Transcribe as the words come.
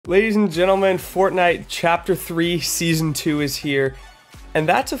Ladies and gentlemen, Fortnite Chapter 3 Season 2 is here, and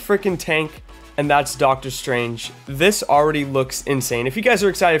that's a freaking tank, and that's Doctor Strange. This already looks insane. If you guys are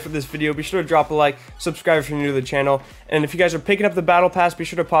excited for this video, be sure to drop a like, subscribe if you're new to the channel, and if you guys are picking up the Battle Pass, be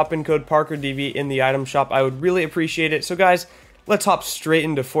sure to pop in code ParkerDV in the item shop. I would really appreciate it. So guys, let's hop straight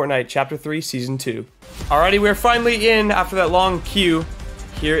into Fortnite Chapter 3 Season 2. Alrighty, we're finally in after that long queue.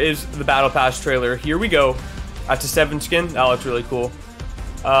 Here is the Battle Pass trailer. Here we go. That's a 7 skin. That looks really cool.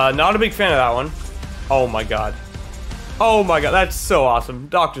 Not a big fan of that one. Oh my god. Oh my god, that's so awesome.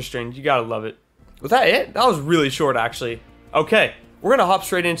 Doctor Strange, you gotta love it. Was that it? That was really short, actually. Okay, we're gonna hop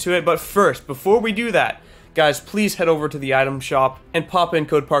straight into it, but first, before we do that, guys, please head over to the item shop and pop in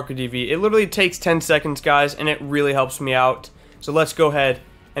code ParkerDV. It literally takes 10 seconds, guys, and it really helps me out. So let's go ahead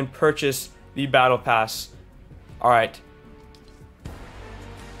and purchase the Battle Pass. Alright.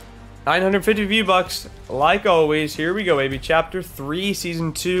 950 V-Bucks, like always. Here we go, baby. Chapter 3,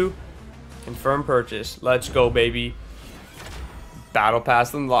 Season 2. Confirm purchase. Let's go, baby. Battle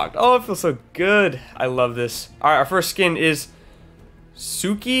Pass unlocked. Oh, it feels so good. I love this. Alright, our first skin is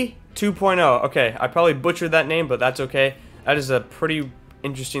Suki 2.0. Okay, I probably butchered that name, but that's okay. That is a pretty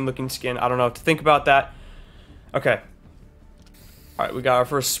interesting looking skin. I don't know what to think about that. Okay. Alright, we got our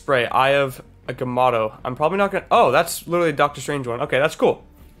first spray. Eye of Agamotto. I'm probably not gonna... Oh, that's literally a Doctor Strange one. Okay, that's cool.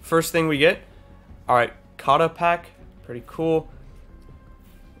 First thing we get. Alright, Kata pack. Pretty cool.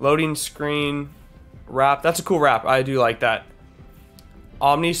 Loading screen. Wrap. That's a cool wrap. I do like that.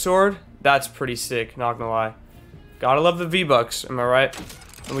 Omni sword. That's pretty sick, not gonna lie. Gotta love the V-Bucks, am I right?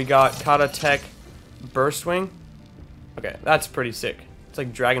 And we got Kata Tech Burst Wing. Okay, that's pretty sick. It's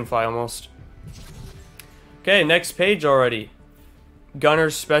like Dragonfly almost. Okay, next page already.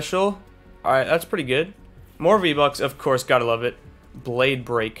 Gunner's Special. Alright, that's pretty good. More V-Bucks, of course, gotta love it. Blade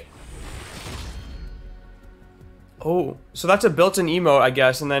Break. Oh, so that's a built-in emote, I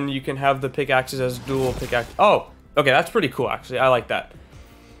guess, and then you can have the pickaxes as dual pickaxe. Oh, okay, that's pretty cool, actually. I like that.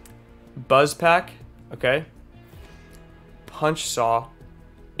 Buzz Pack. Okay. Punch Saw.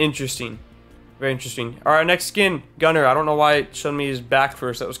 Interesting. Very interesting. Alright, next skin. Gunner. I don't know why it showed me his back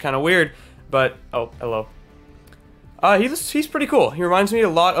first. That was kind of weird, but... Oh, hello. He's pretty cool. He reminds me a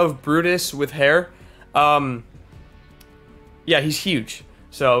lot of Brutus with hair. Yeah, he's huge.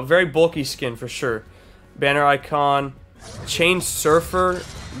 So, very bulky skin for sure. Banner icon. Chain Surfer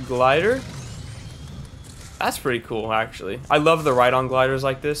glider. That's pretty cool, actually. I love the ride-on gliders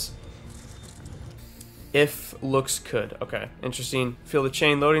like this. If looks could. Okay, interesting. Feel the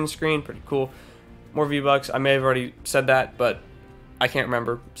chain loading screen. Pretty cool. More V-Bucks. I may have already said that, but I can't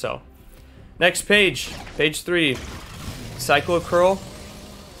remember. So, next page. Page 3. Cyclo Curl.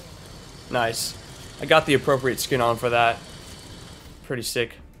 Nice. I got the appropriate skin on for that. Pretty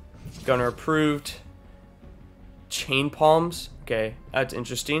sick. Gunner approved. Chain palms. Okay, that's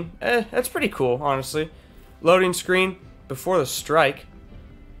interesting. That's pretty cool, honestly. Loading screen before the strike.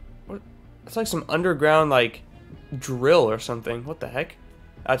 What? It's like some underground, like, drill or something. What the heck?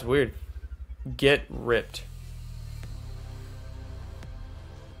 That's weird. Get ripped.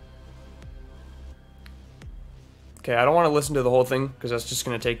 Okay, I don't want to listen to the whole thing because that's just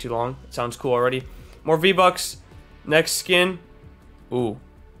going to take too long. It sounds cool already. More V-Bucks. Next skin. Ooh.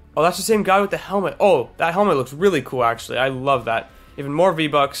 Oh, that's the same guy with the helmet. Oh, that helmet looks really cool, actually. I love that. Even more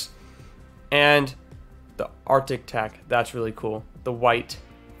V-Bucks. And the Arctic Tack. That's really cool. The white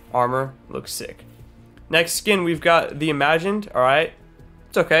armor looks sick. Next skin, we've got the Imagined. Alright.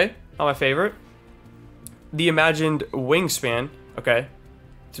 It's okay. Not my favorite. The Imagined Wingspan. Okay.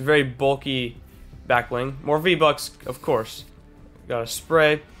 It's a very bulky back bling. More V-Bucks, of course. Got a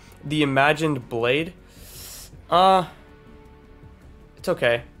spray. The Imagined Blade. It's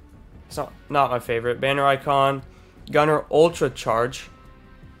okay. It's not my favorite. Banner icon. Gunner Ultra Charge.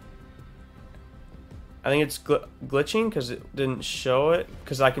 I think it's glitching because it didn't show it.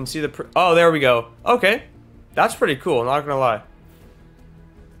 Because I can see the... Oh, there we go. Okay. That's pretty cool, not gonna lie.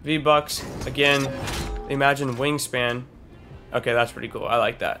 V-Bucks. Again, Imagine Wingspan. Okay, that's pretty cool. I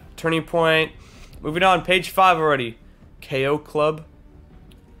like that. Turning Point. Moving on. Page 5 already. KO Club.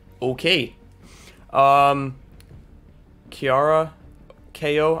 Okay. Kiara.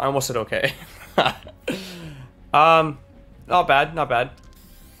 KO. I almost said okay. Not bad, not bad.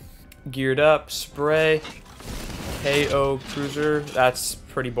 Geared Up, Spray, KO Cruiser. That's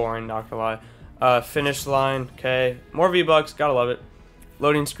pretty boring, not gonna lie. Finish Line, okay. More V-Bucks, gotta love it.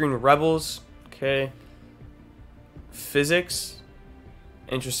 Loading Screen Rebels, okay. Physics,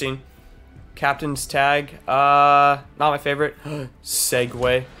 interesting. Captain's Tag, not my favorite.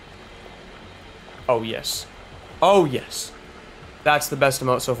 Segway. Oh yes. Oh yes. That's the best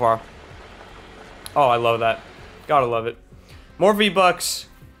emote so far. Oh, I love that. Gotta love it. More V-Bucks.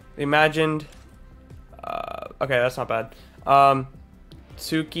 Imagined. Okay, that's not bad.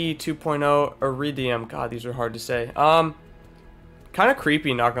 Tsuki 2.0 Iridium. God, these are hard to say. Kind of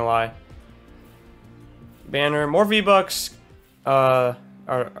creepy, not gonna lie. Banner, more V-Bucks. Alright,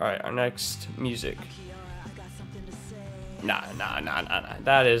 our next music. Nah.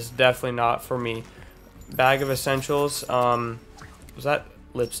 That is definitely not for me. Bag of Essentials. Was that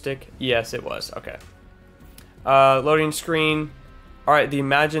lipstick? Yes, it was. Okay. Loading screen. Alright, the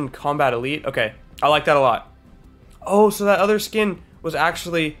Imagined Combat Elite. Okay, I like that a lot. Oh, so that other skin was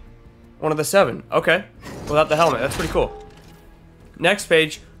actually one of the 7. Okay. Without the helmet. That's pretty cool. Next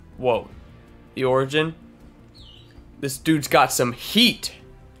page. Whoa. The Origin. This dude's got some heat.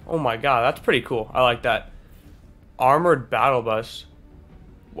 Oh my god, that's pretty cool. I like that. Armored Battle Bus.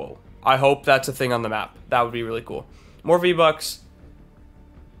 Whoa. I hope that's a thing on the map. That would be really cool. More V-Bucks.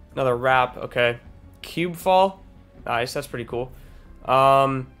 Another wrap. Okay. Cube Fall. Nice. That's pretty cool.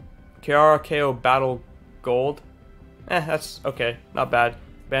 Kiara KO Battle Gold. That's okay. Not bad.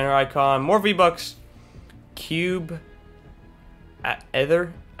 Banner icon. More V-Bucks. Cube.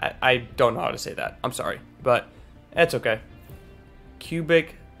 Ether. I don't know how to say that. I'm sorry. But it's okay.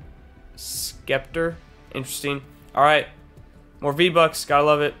 Cubic Scepter. Interesting. Alright. More V-Bucks. Gotta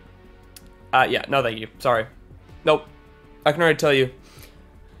love it. Yeah. No, thank you. Sorry. Nope. I can already tell you.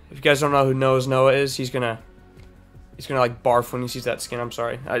 If you guys don't know who Noah is, he's gonna like barf when he sees that skin. I'm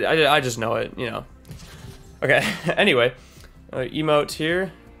sorry. I just know it, you know. Okay. Anyway, emote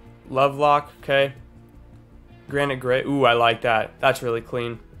here. Love Lock. Okay. Granite Gray. Ooh, I like that. That's really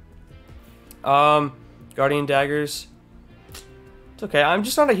clean. Guardian Daggers. It's okay. I'm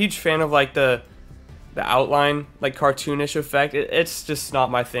just not a huge fan of like the outline, like cartoonish effect. It's just not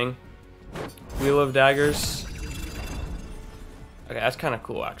my thing. Wheel of Daggers. Okay, that's kind of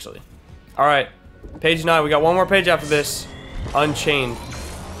cool, actually. All right, page 9. We got one more page after this. Unchained.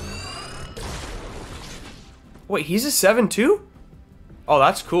 Wait, he's a 7 too? Oh,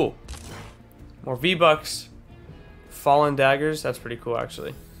 that's cool. More V-Bucks. Fallen Daggers. That's pretty cool,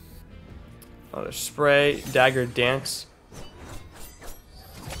 actually. Another spray. Dagger Dance.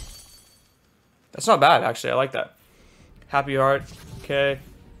 That's not bad, actually. I like that. Happy Heart. Okay.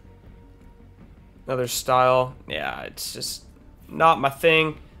 Another style. Yeah, it's just not my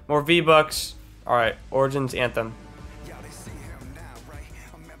thing. More V-Bucks. Alright, Origins Anthem.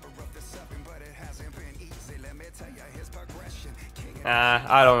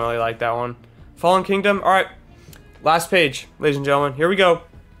 I don't really like that one. Fallen Kingdom. Alright. Last page, ladies and gentlemen. Here we go.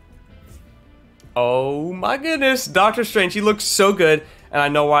 Oh my goodness. Doctor Strange. He looks so good. And I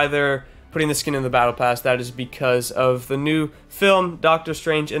know why they're putting the skin in the Battle Pass. That is because of the new film, Doctor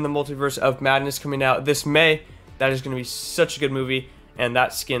Strange in the Multiverse of Madness, coming out this May. That is going to be such a good movie. And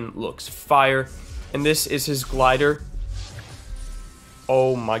that skin looks fire. And this is his glider.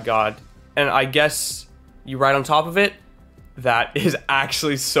 Oh my god. And I guess you ride on top of it. That is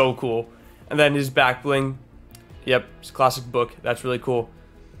actually so cool. And then his back bling. Yep, it's a classic book. That's really cool.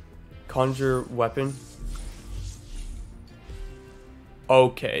 Conjure weapon.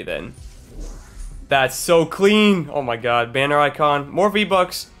 Okay, then. That's so clean. Oh my god. Banner icon. More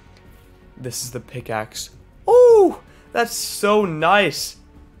V-Bucks. This is the pickaxe. Oh, that's so nice.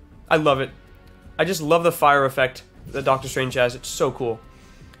 I love it. I just love the fire effect that Doctor Strange has. It's so cool.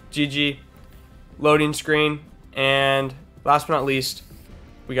 GG. Loading screen. And last but not least,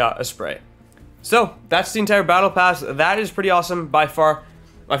 we got a spray. So, that's the entire Battle Pass. That is pretty awesome. By far,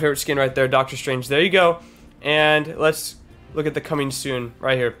 my favorite skin right there, Doctor Strange. There you go. And let's look at the coming soon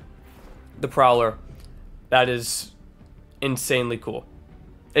right here. The Prowler. That is insanely cool.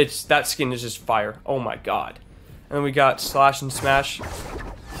 That skin is just fire. Oh my god. And then we got Slash and Smash.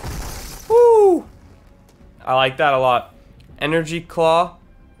 Woo! I like that a lot. Energy Claw.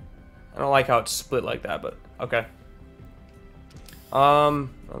 I don't like how it's split like that, but okay.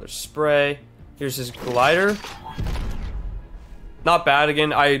 Another spray. Here's his glider. Not bad.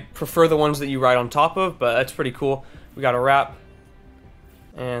 Again, I prefer the ones that you ride on top of, but that's pretty cool. We got a wrap.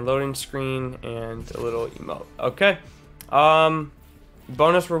 And loading screen and a little emote. Okay.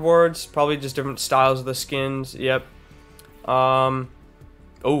 Bonus rewards. Probably just different styles of the skins. Yep. Oh.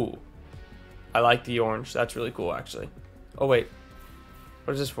 I like the orange. That's really cool, actually. Oh, wait.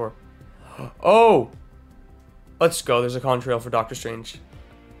 What is this for? Oh! Let's go. There's a contrail for Doctor Strange.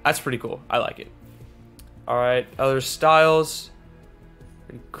 That's pretty cool. I like it. Alright. Other styles.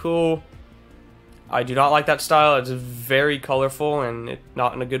 Pretty cool. I do not like that style. It's very colorful and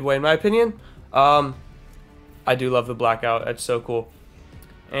not in a good way, in my opinion. I do love the blackout. That's so cool.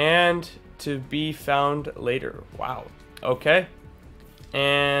 And to be found later. Wow. Okay.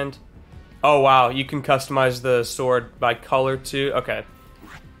 And oh wow, you can customize the sword by color too. Okay.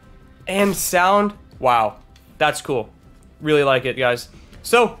 and sound. Wow, that's cool. Really like it, guys.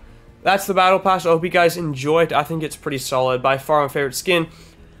 So that's the battle pass. I hope you guys enjoyed. I think it's pretty solid. By far my favorite skin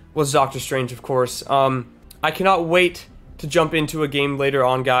was Doctor Strange, of course. I cannot wait to jump into a game later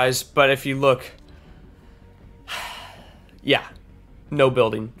on, guys, but if you look, yeah, no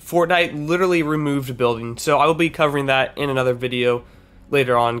building. Fortnite literally removed building, so I will be covering that in another video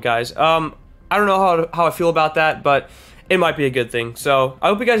later on, guys. I don't know how I feel about that, but it might be a good thing. So I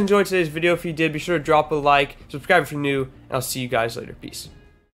hope you guys enjoyed today's video. If you did, be sure to drop a like, subscribe if you're new, and I'll see you guys later. Peace.